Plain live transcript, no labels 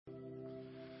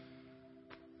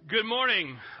Good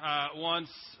morning. Once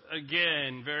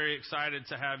again, very excited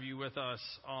to have you with us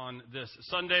on this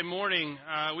Sunday morning.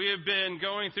 We have been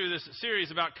going through this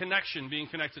series about connection, being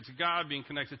connected to God, being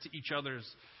connected to each other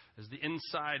as the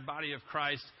inside body of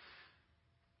Christ,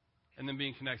 and then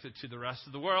being connected to the rest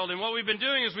of the world. And what we've been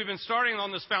doing is we've been starting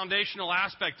on this foundational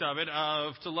aspect of it,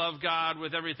 of to love God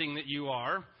with everything that you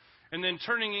are, and then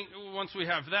once we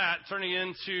have that, turning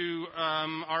into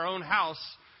our own house,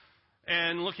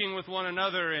 and looking with one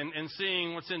another and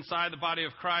seeing what's inside the body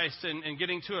of Christ and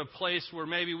getting to a place where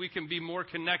maybe we can be more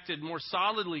connected, more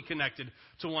solidly connected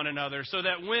to one another, so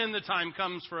that when the time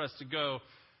comes for us to go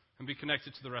and be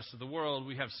connected to the rest of the world,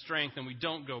 we have strength and we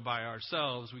don't go by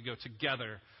ourselves. We go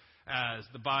together as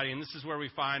the body. And this is where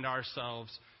we find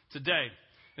ourselves today.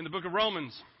 In the book of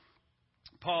Romans,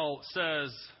 Paul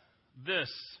says this: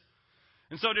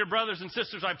 "And so, dear brothers and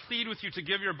sisters, I plead with you to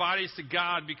give your bodies to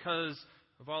God because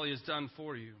of all he has done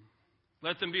for you.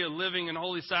 Let them be a living and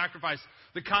holy sacrifice,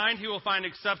 the kind he will find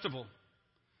acceptable.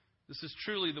 This is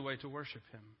truly the way to worship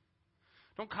him.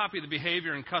 Don't copy the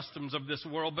behavior and customs of this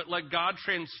world, but let God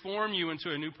transform you into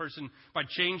a new person by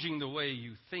changing the way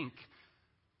you think.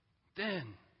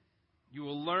 Then you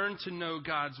will learn to know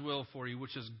God's will for you,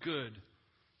 which is good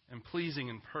and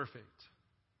pleasing and perfect.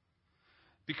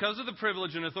 Because of the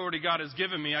privilege and authority God has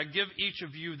given me, I give each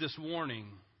of you this warning.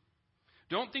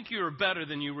 Don't think you are better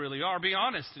than you really are. Be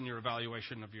honest in your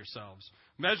evaluation of yourselves,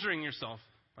 measuring yourself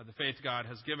by the faith God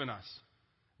has given us.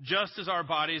 Just as our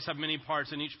bodies have many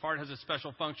parts and each part has a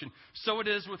special function, so it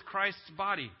is with Christ's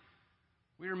body.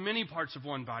 We are many parts of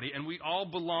one body, and we all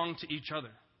belong to each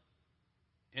other.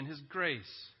 In his grace,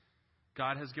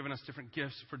 God has given us different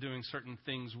gifts for doing certain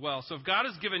things well. So if God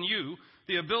has given you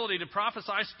the ability to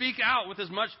prophesy, speak out with as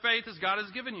much faith as God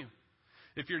has given you.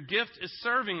 If your gift is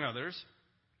serving others,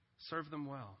 serve them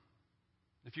well.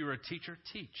 If you are a teacher,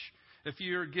 teach. If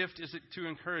your gift is to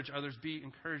encourage others, be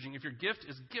encouraging. If your gift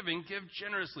is giving, give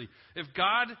generously. If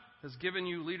God has given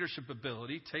you leadership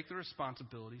ability, take the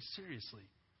responsibility seriously.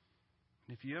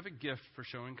 And if you have a gift for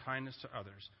showing kindness to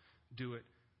others, do it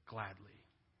gladly."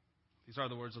 These are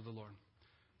the words of the Lord.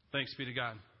 Thanks be to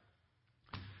God.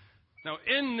 Now,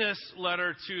 in this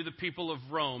letter to the people of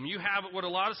Rome, you have what a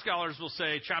lot of scholars will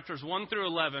say, chapters 1 through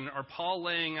 11, are Paul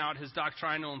laying out his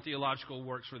doctrinal and theological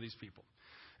works for these people.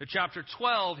 In chapter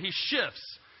 12, he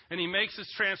shifts and he makes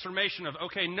this transformation of,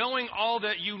 okay, knowing all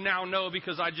that you now know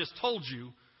because I just told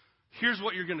you, here's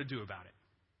what you're going to do about it.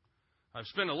 I've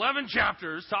spent 11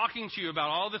 chapters talking to you about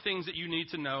all the things that you need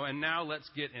to know, and now let's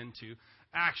get into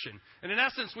action. And in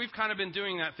essence, we've kind of been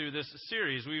doing that through this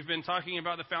series. We've been talking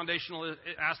about the foundational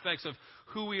aspects of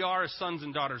who we are as sons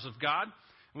and daughters of God.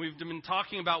 And we've been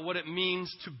talking about what it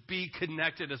means to be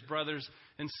connected as brothers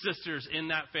and sisters in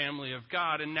that family of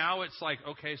God. And now it's like,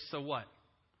 okay, so what?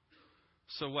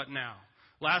 So what now?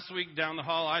 Last week down the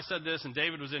hall, I said this, and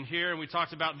David was in here, and we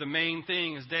talked about the main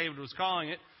thing, as David was calling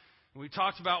it. And we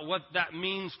talked about what that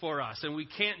means for us. And we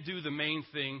can't do the main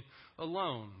thing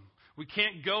alone. We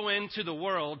can't go into the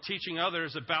world teaching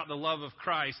others about the love of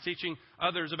Christ, teaching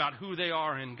others about who they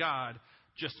are in God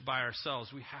just by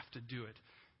ourselves. We have to do it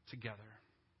together.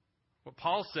 What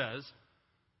Paul says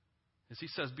is he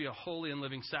says, be a holy and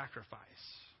living sacrifice.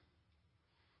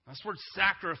 This word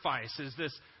sacrifice is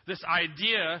this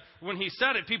idea. When he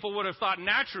said it, people would have thought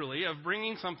naturally of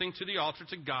bringing something to the altar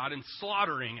to God and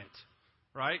slaughtering it,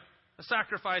 right? A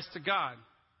sacrifice to God.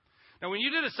 Now, when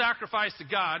you did a sacrifice to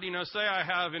God, say I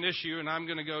have an issue and I'm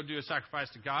going to go do a sacrifice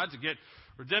to God to get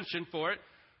redemption for it.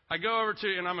 I go over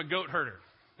and I'm a goat herder.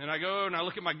 And I go and I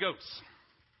look at my goats.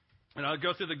 And I'll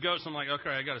go through the goats and I'm like,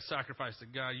 okay, I got to sacrifice to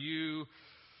God. You're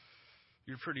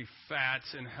pretty fat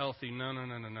and healthy. No. I'm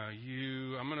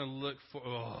going to look for,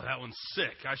 that one's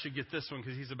sick. I should get this one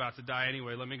because he's about to die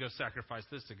anyway. Let me go sacrifice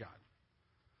this to God.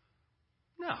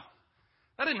 No.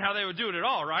 That isn't how they would do it at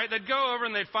all, right? They'd go over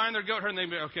and they'd find their goat herd and they'd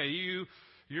be, okay,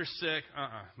 you're sick.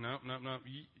 No.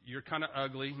 You're kind of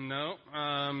ugly. No.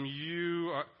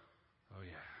 You are, oh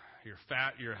yeah, you're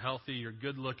fat, you're healthy, you're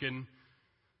good looking.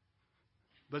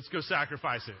 Let's go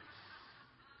sacrifice it.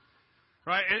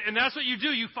 Right? And that's what you do.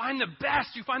 You find the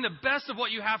best. You find the best of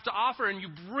what you have to offer and you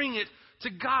bring it to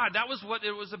God. That was what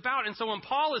it was about. And so when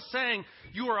Paul is saying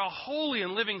you are a holy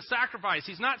and living sacrifice,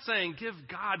 he's not saying give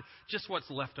God just what's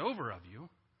left over of you.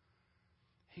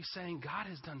 He's saying God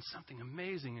has done something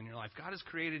amazing in your life. God has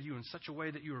created you in such a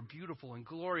way that you are beautiful and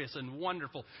glorious and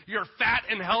wonderful. You're fat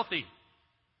and healthy.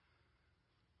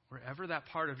 Wherever that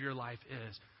part of your life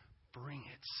is, bring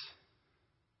it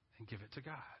and give it to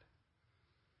God.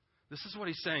 This is what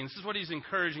he's saying. This is what he's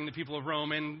encouraging the people of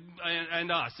Rome and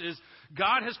us, is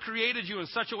God has created you in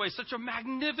such a way, such a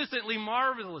magnificently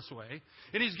marvelous way,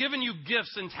 and he's given you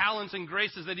gifts and talents and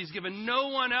graces that he's given no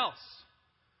one else.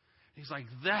 He's like,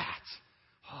 oh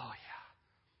yeah,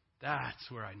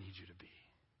 that's where I need you to be.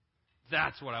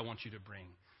 That's what I want you to bring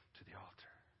to the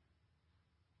altar.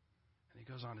 And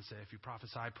he goes on to say, if you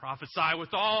prophesy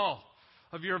with all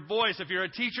of your voice. If you're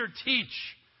a teacher,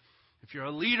 teach. If you're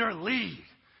a leader, lead.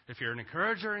 If you're an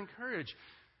encourager, encourage.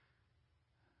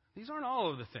 These aren't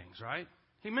all of the things, right?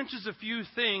 He mentions a few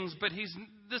things, but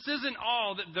this isn't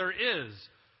all that there is.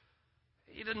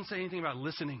 He doesn't say anything about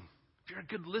listening. If you're a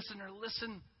good listener,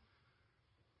 listen.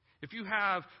 If you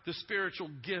have the spiritual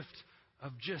gift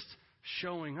of just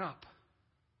showing up,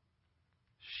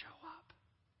 show up.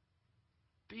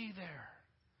 Be there.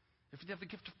 If you have the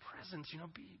gift of presence,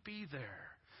 be there.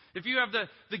 If you have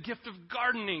the gift of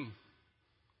gardening,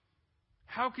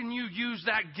 how can you use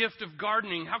that gift of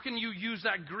gardening? How can you use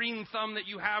that green thumb that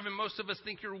you have, and most of us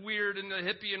think you're weird and a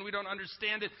hippie and we don't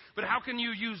understand it, but how can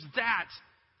you use that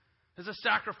as a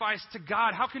sacrifice to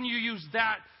God? How can you use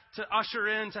that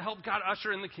to help God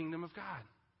usher in the kingdom of God?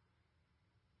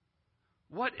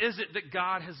 What is it that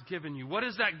God has given you? What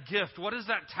is that gift? What is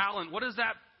that talent? What is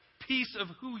that piece of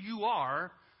who you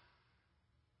are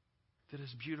that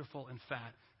is beautiful and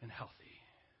fat and healthy?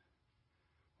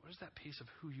 What is that piece of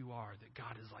who you are that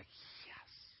God is like, yes,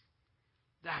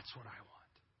 that's what I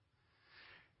want?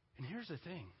 And here's the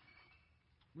thing.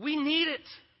 We need it.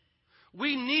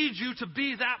 We need you to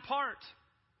be that part.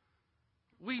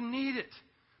 We need it.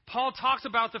 Paul talks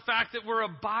about the fact that we're a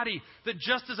body, that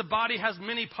just as a body has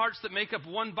many parts that make up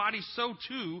one body, so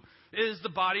too is the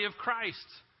body of Christ.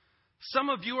 Some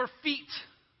of you are feet.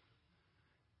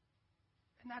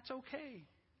 And that's okay.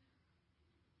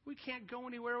 We can't go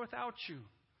anywhere without you.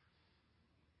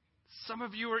 Some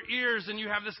of you are ears and you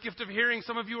have this gift of hearing.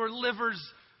 Some of you are livers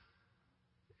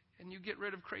and you get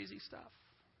rid of crazy stuff.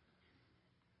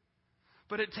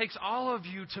 But it takes all of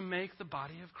you to make the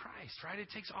body of Christ, right? It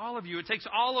takes all of you. It takes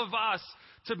all of us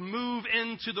to move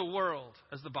into the world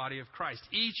as the body of Christ.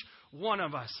 Each one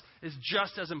of us is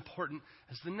just as important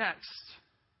as the next.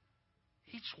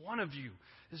 Each one of you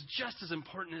is just as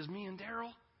important as me and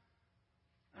Daryl.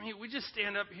 I mean, we just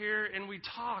stand up here and we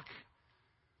talk.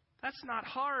 That's not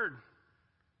hard.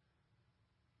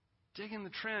 Digging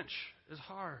the trench is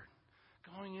hard.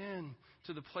 Going in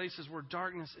to the places where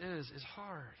darkness is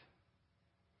hard.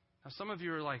 Now, some of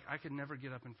you are like, I could never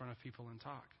get up in front of people and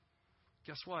talk.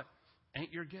 Guess what?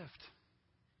 Ain't your gift.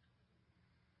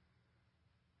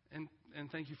 And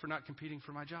thank you for not competing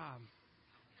for my job.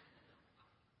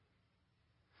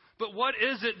 But what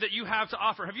is it that you have to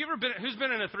offer? Who's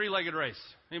been in a three-legged race?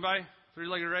 Anybody?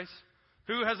 Three-legged race?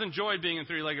 Who has enjoyed being in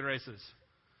three-legged races?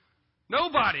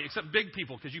 Nobody, except big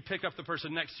people, because you pick up the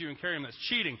person next to you and carry them. That's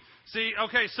cheating. See,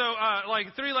 okay, so like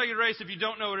a three-legged race, if you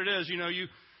don't know what it is,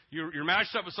 you're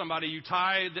matched up with somebody, you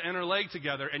tie the inner leg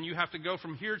together, and you have to go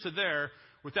from here to there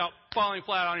without falling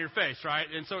flat on your face, right?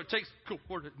 And so it takes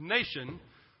coordination,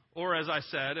 or as I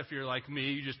said, if you're like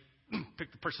me, you just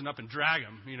pick the person up and drag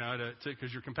them,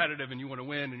 because you're competitive and you want to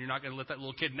win, and you're not going to let that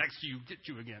little kid next to you get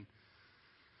you again.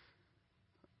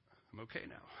 I'm okay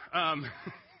now.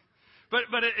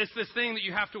 But it's this thing that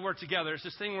you have to work together. It's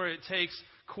this thing where it takes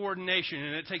coordination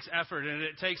and it takes effort and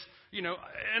it takes,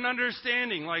 an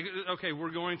understanding. Like, okay,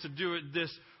 we're going to do it this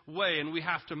way, and we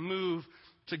have to move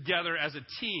together as a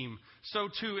team. So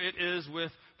too it is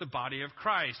with the body of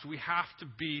Christ. We have to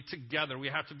be together. We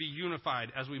have to be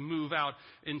unified as we move out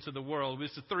into the world.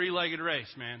 It's a three-legged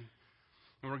race, man.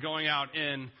 And we're going out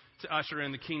in to usher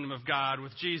in the kingdom of God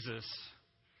with Jesus.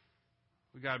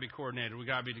 We got to be coordinated. We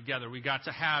got to be together. We got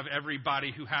to have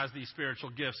everybody who has these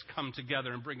spiritual gifts come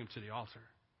together and bring them to the altar.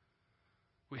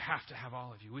 We have to have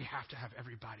all of you. We have to have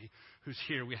everybody who's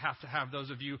here. We have to have those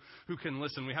of you who can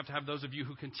listen. We have to have those of you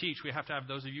who can teach. We have to have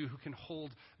those of you who can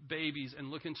hold babies and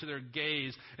look into their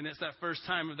gaze. And it's that first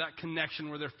time of that connection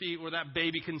where that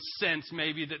baby can sense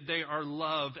maybe that they are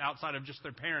loved outside of just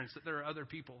their parents, that there are other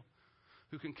people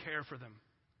who can care for them.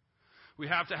 We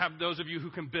have to have those of you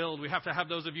who can build. We have to have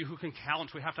those of you who can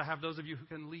count. We have to have those of you who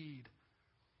can lead.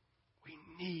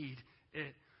 We need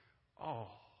it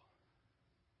all.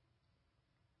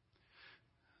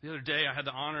 The other day, I had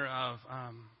the honor of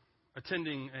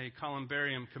attending a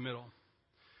columbarium committal.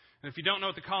 And if you don't know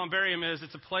what the columbarium is,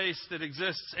 it's a place that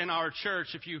exists in our church.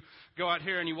 If you go out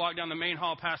here and you walk down the main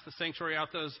hall past the sanctuary, out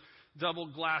those double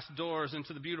glass doors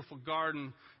into the beautiful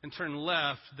garden and turn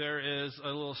left, there is a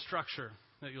little structure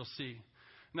that you'll see.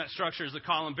 And that structure is the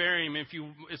columbarium.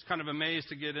 It's kind of a maze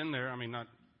to get in there. I mean, not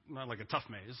not like a tough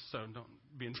maze, so don't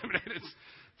be intimidated.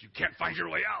 If you can't find your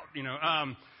way out,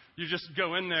 you just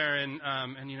go in there and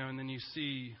then you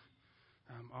see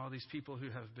all these people who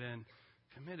have been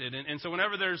committed. And so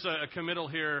whenever there's a committal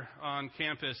here on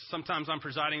campus, sometimes I'm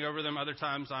presiding over them, other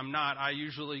times I'm not. I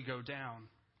usually go down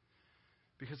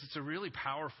because it's a really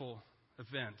powerful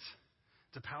event.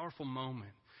 It's a powerful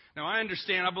moment. Now, I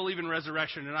understand, I believe in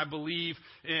resurrection, and I believe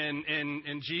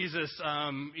in Jesus.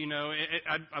 I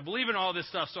believe in all this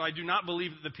stuff, so I do not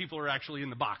believe that the people are actually in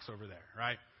the box over there,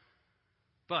 right?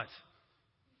 But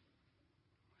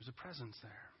there's a presence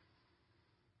there.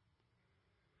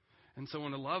 And so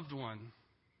when a loved one,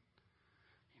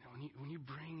 when you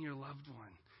bring your loved one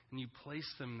and you place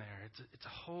them there, it's a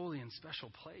holy and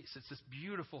special place. It's this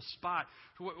beautiful spot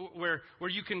where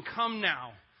you can come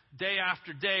now, day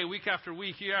after day, week after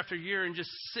week, year after year, and just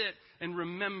sit and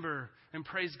remember and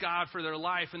praise God for their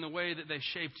life and the way that they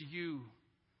shaped you.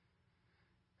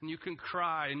 And you can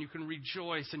cry and you can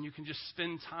rejoice and you can just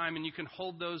spend time and you can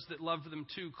hold those that love them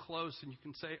too close and you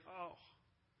can say, oh,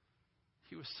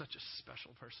 he was such a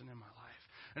special person in my life.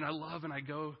 And I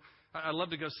love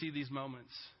to go see these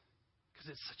moments because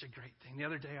it's such a great thing. The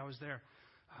other day I was there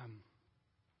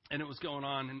and it was going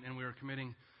on and we were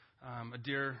committing a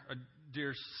dear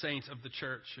saint of the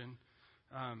church,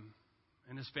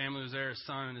 and his family was there, his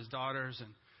son and his daughters and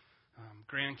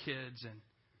grandkids,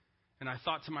 and I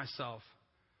thought to myself,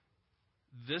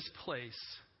 this place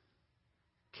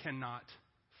cannot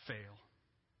fail.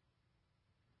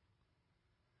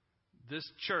 This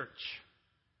church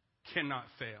cannot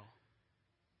fail.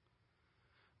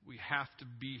 We have to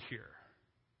be here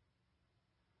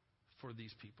for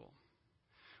these people.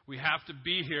 We have to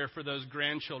be here for those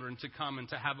grandchildren to come and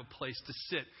to have a place to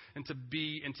sit and to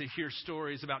be and to hear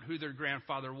stories about who their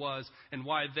grandfather was and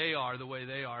why they are the way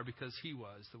they are because he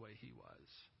was the way he was.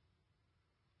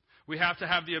 We have to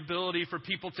have the ability for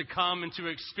people to come and to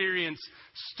experience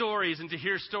stories and to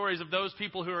hear stories of those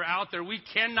people who are out there. We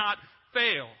cannot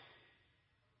fail.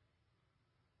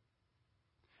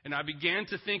 And I began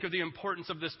to think of the importance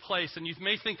of this place. And you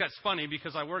may think that's funny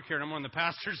because I work here and I'm one of the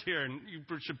pastors here. And you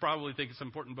should probably think it's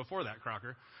important before that,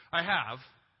 Crocker. I have.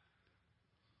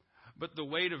 But the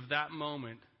weight of that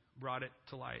moment brought it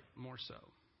to light more so.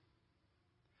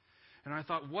 And I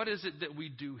thought, what is it that we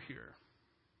do here?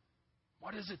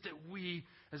 What is it that we,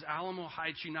 as Alamo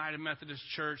Heights United Methodist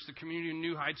Church, the community of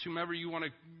New Heights, whomever you want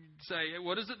to say,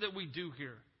 what is it that we do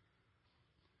here?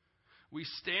 We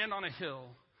stand on a hill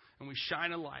and we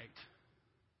shine a light.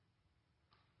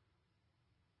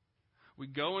 We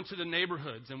go into the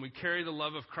neighborhoods and we carry the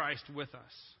love of Christ with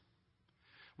us.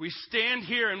 We stand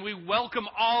here and we welcome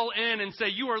all in and say,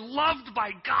 you are loved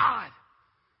by God.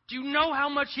 Do you know how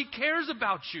much He cares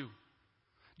about you?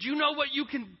 Do you know what you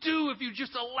can do if you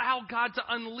just allow God to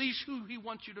unleash who He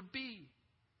wants you to be?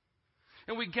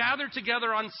 And we gather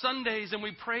together on Sundays and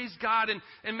we praise God,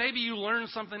 and maybe you learn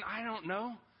something, I don't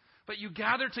know. But you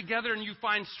gather together and you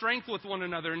find strength with one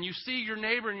another and you see your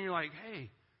neighbor and you're like, hey,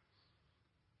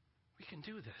 we can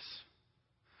do this.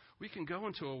 We can go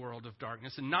into a world of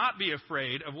darkness and not be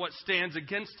afraid of what stands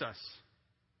against us.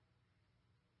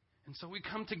 And so we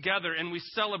come together and we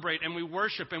celebrate and we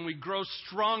worship and we grow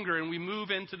stronger and we move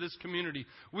into this community.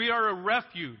 We are a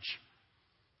refuge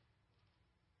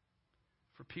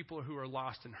for people who are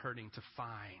lost and hurting to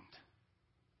find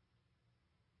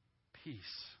peace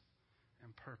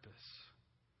and purpose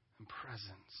and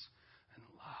presence and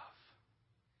love.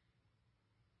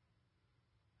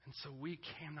 And so we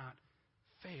cannot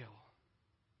fail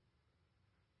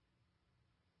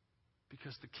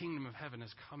because the kingdom of heaven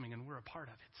is coming and we're a part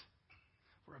of it.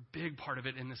 We're a big part of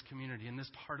it in this community, in this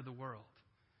part of the world.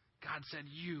 God said,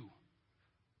 you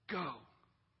go.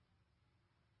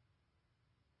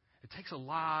 It takes a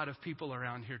lot of people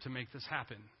around here to make this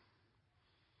happen.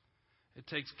 It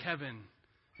takes Kevin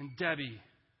and Debbie.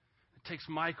 It takes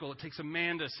Michael. It takes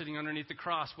Amanda sitting underneath the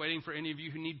cross waiting for any of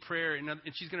you who need prayer. And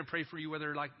she's going to pray for you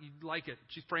whether you like it.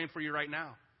 She's praying for you right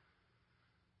now.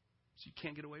 So you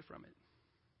can't get away from it.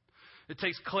 It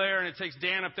takes Claire and it takes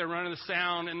Dan up there running the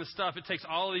sound and the stuff. It takes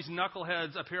all of these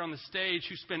knuckleheads up here on the stage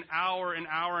who spend hour and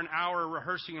hour and hour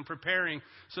rehearsing and preparing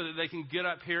so that they can get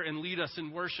up here and lead us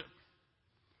in worship.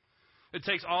 It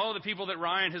takes all of the people that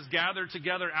Ryan has gathered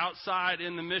together outside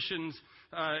in the missions,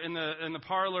 in the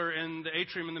parlor, in the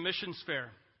atrium, in the missions fair.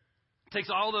 It takes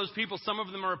all those people. Some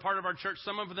of them are a part of our church.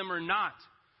 Some of them are not.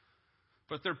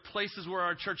 But they're places where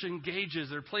our church engages.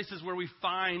 They're places where we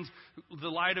find the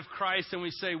light of Christ and we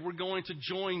say, we're going to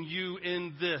join you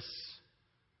in this.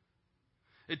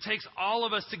 It takes all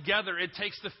of us together. It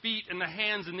takes the feet and the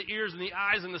hands and the ears and the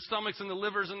eyes and the stomachs and the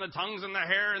livers and the tongues and the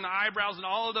hair and the eyebrows and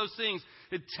all of those things.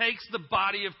 It takes the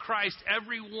body of Christ,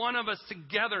 every one of us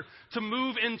together, to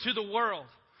move into the world.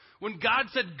 When God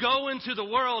said, go into the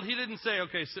world, he didn't say,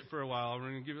 okay, sit for a while.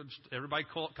 We're going to give everybody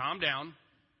calm down.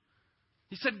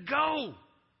 He said, go.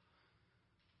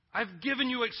 I've given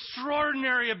you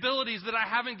extraordinary abilities that I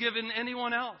haven't given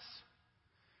anyone else.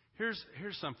 Here's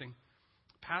something.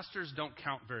 Pastors don't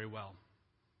count very well.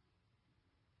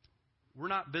 We're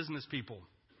not business people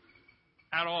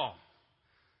at all.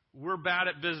 We're bad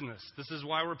at business. This is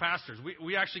why we're pastors.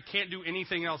 We actually can't do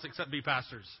anything else except be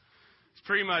pastors. It's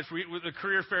pretty much, with the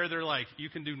career fair, they're like, you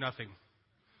can do nothing.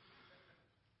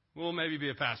 We'll maybe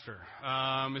be a pastor.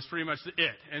 It's pretty much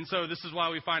it. And so this is why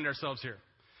we find ourselves here.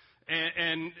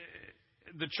 And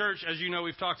the church, as you know,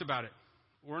 we've talked about it.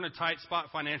 We're in a tight spot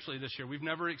financially this year. We've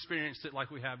never experienced it like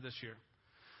we have this year.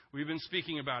 We've been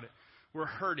speaking about it. We're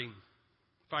hurting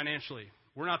financially.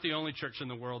 We're not the only church in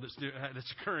the world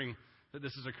that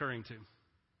this is occurring to.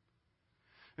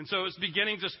 And so it's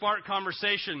beginning to spark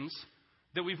conversations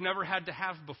that we've never had to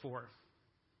have before.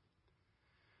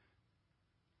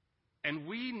 And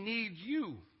we need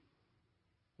you.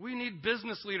 We need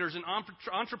business leaders and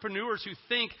entrepreneurs who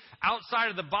think outside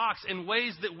of the box in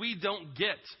ways that we don't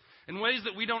get, in ways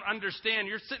that we don't understand.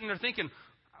 You're sitting there thinking,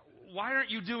 why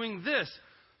aren't you doing this?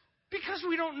 Because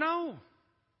we don't know.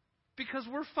 Because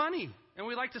we're funny and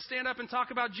we like to stand up and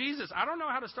talk about Jesus. I don't know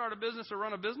how to start a business or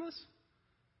run a business,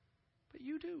 but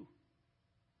you do.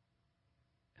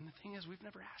 And the thing is, we've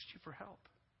never asked you for help.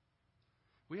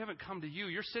 We haven't come to you.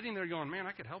 You're sitting there going, man,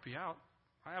 I could help you out.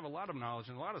 I have a lot of knowledge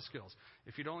and a lot of skills.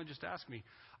 If you'd only just ask me.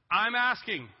 I'm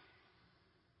asking.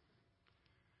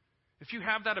 If you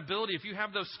have that ability, if you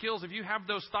have those skills, if you have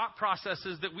those thought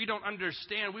processes that we don't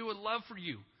understand, we would love for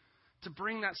you to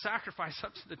bring that sacrifice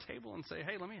up to the table and say,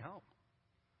 hey, let me help.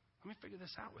 Let me figure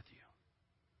this out with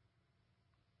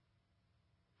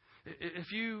you.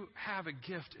 If you have a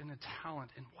gift and a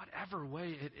talent in whatever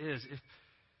way it is,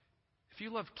 if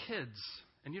you love kids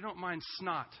and you don't mind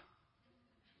snot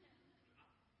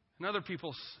and other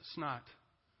people's snot,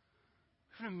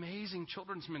 we have an amazing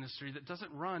children's ministry that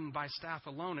doesn't run by staff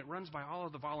alone. It runs by all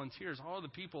of the volunteers, all of the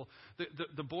people,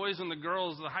 the boys and the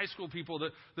girls, the high school people,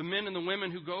 the men and the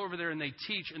women who go over there and they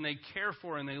teach and they care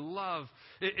for and they love.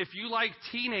 If you like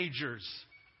teenagers,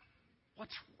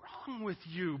 what's wrong with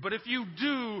you? But if you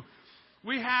do,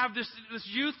 we have this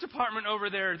youth department over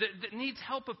there that needs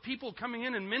help of people coming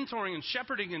in and mentoring and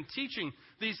shepherding and teaching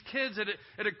these kids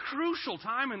at a crucial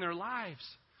time in their lives.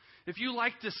 If you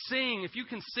like to sing, if you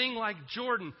can sing like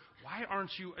Jordan, why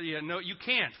aren't you? Yeah, no, you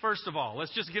can't, first of all.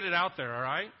 Let's just get it out there, all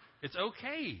right? It's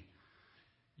okay.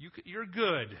 You're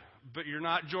good, but you're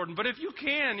not Jordan. But if you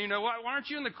can, why aren't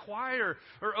you in the choir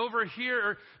or over here?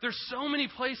 Or there's so many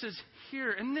places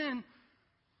here. And then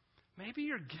maybe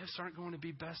your gifts aren't going to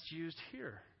be best used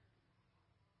here.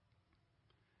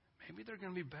 Maybe they're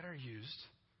going to be better used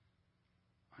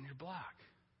on your block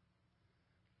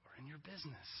or in your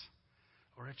business,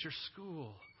 or at your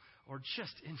school, or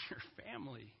just in your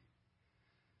family.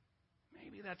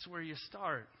 Maybe that's where you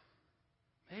start.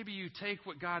 Maybe you take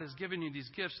what God has given you, these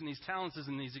gifts and these talents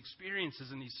and these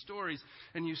experiences and these stories,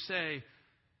 and you say,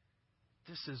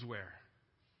 this is where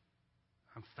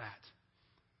I'm fat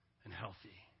and healthy.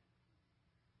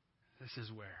 This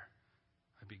is where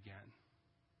I began.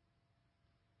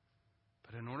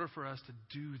 But in order for us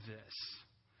to do this,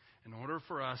 in order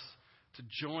for us to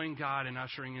join God in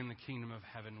ushering in the kingdom of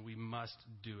heaven, we must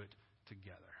do it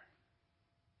together.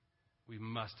 We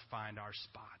must find our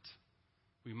spot.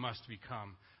 We must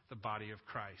become the body of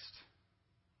Christ.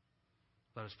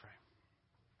 Let us pray.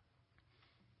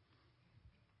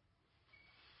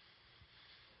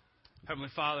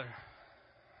 Heavenly Father,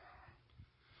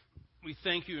 we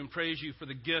thank you and praise you for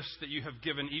the gifts that you have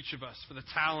given each of us, for the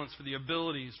talents, for the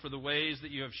abilities, for the ways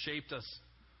that you have shaped us,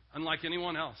 unlike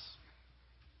anyone else.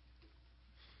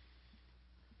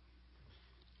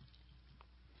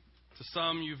 To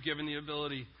some, you've given the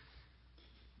ability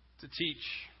to teach.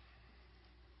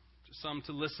 To some,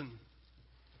 to listen.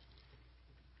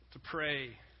 To pray.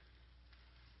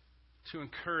 To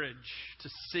encourage. To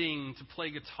sing. To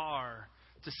play guitar.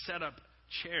 To set up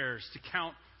chairs. To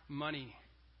count money.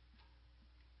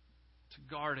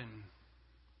 To garden.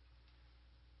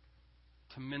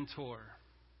 To mentor.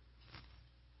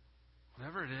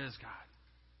 Whatever it is, God.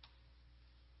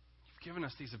 You've given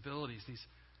us these abilities, these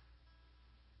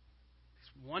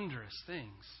wondrous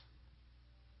things.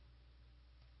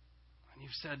 And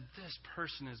you've said, this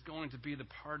person is going to be the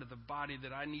part of the body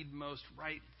that I need most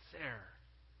right there.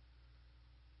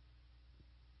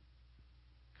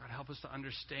 God, help us to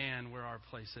understand where our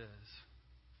place is.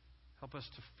 Help us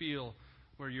to feel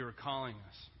where you are calling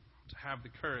us, to have the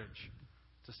courage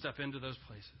to step into those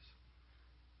places,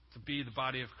 to be the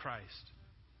body of Christ.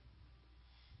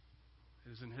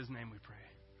 It is in His name we pray.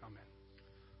 Amen.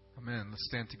 Amen. Let's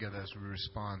stand together as we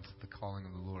respond to the calling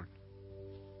of the Lord.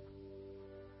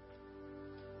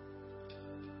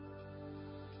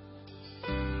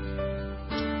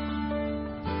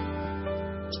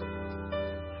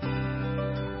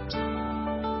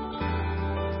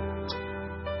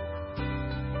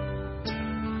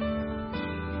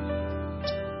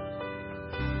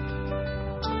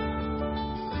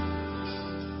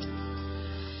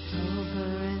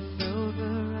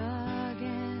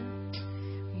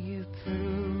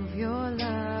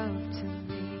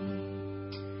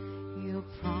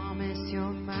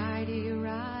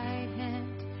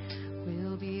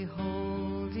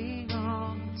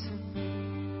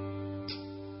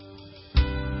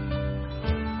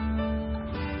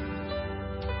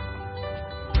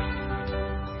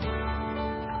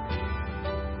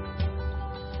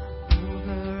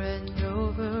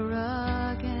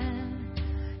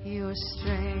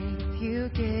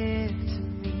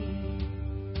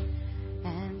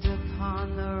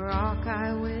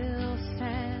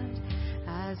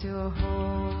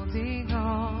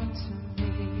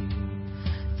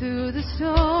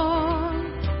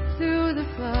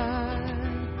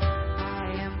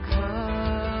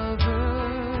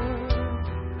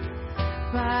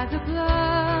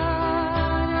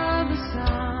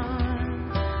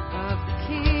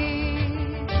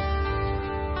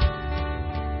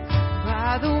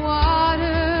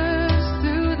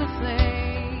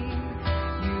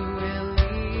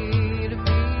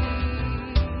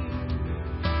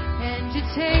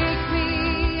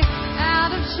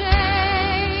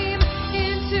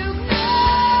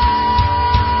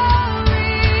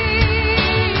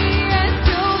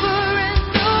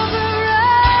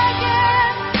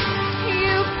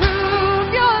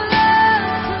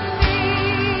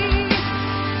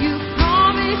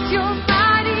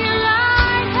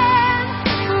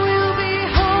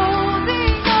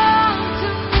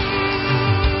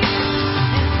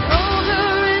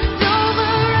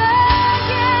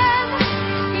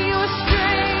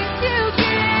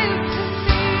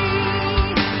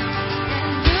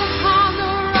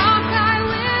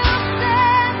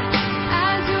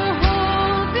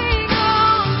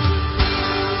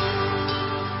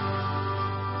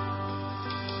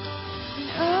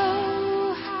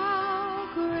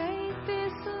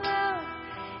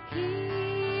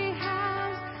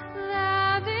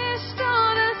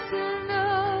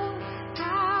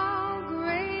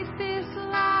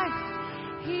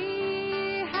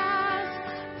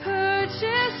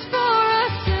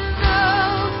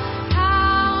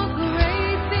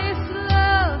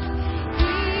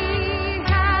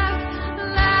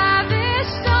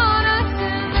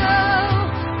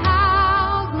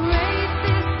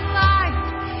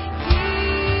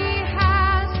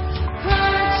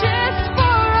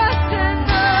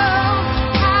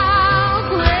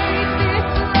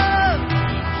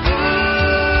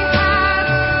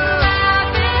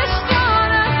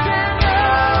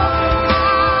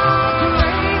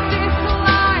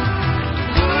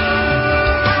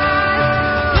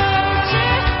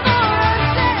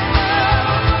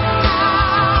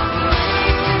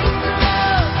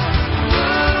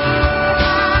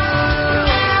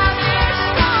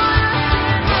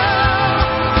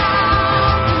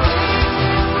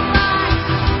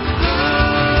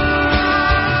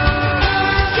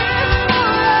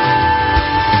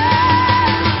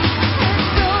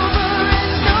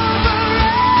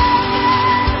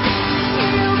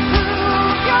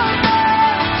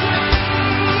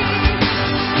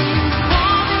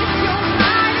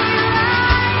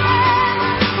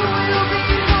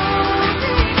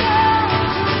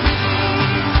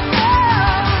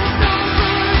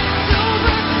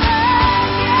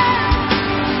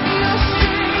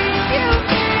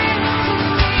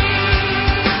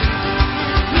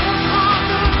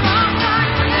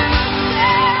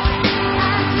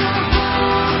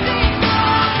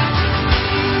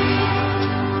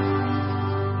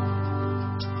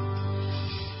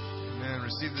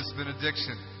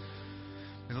 benediction.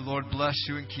 May the Lord bless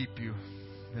you and keep you.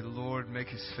 May the Lord make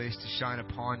his face to shine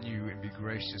upon you and be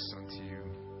gracious unto you.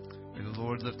 May the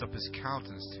Lord lift up his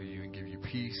countenance to you and give you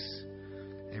peace.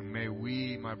 And may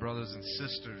we, my brothers and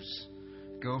sisters,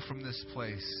 go from this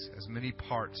place as many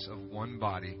parts of one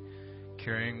body,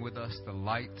 carrying with us the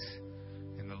light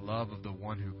and the love of the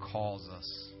one who calls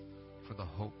us for the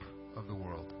hope of the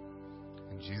world.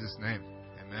 In Jesus' name,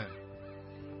 amen.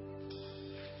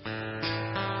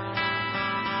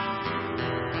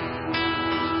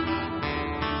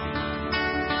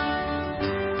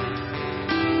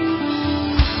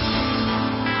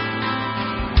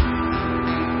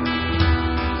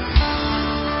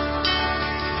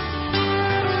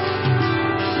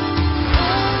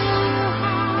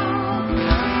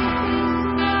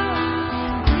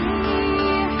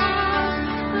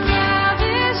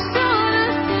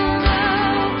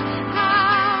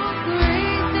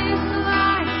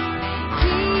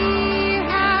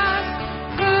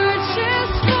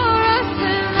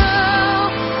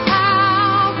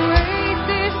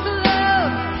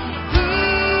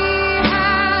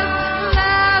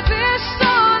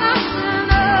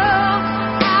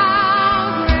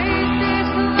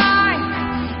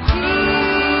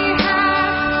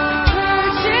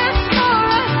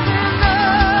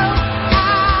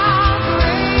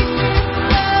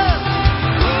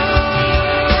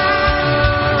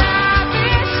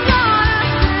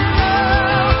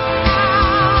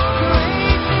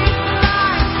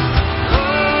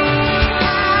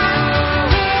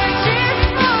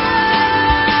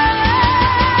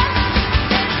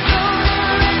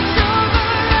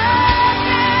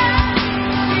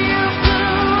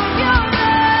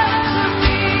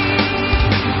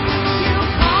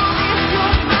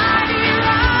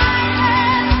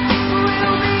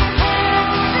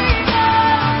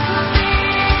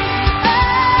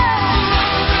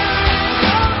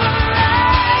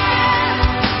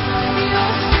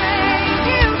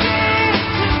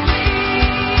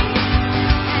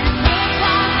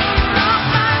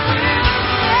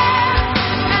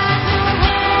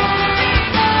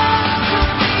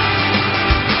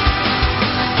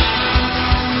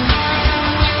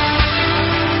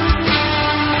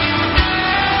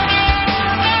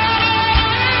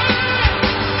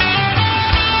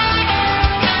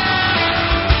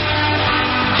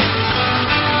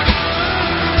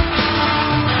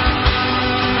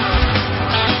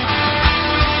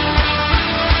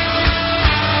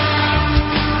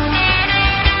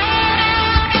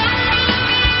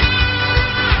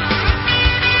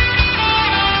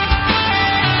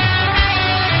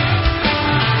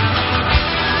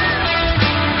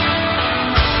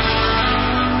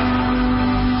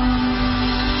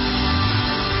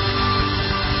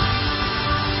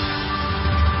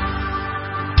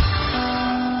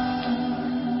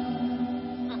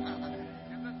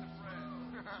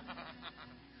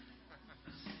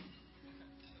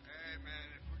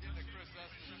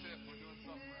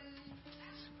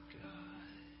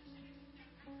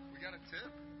 got a tip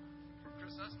from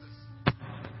Chris Estes.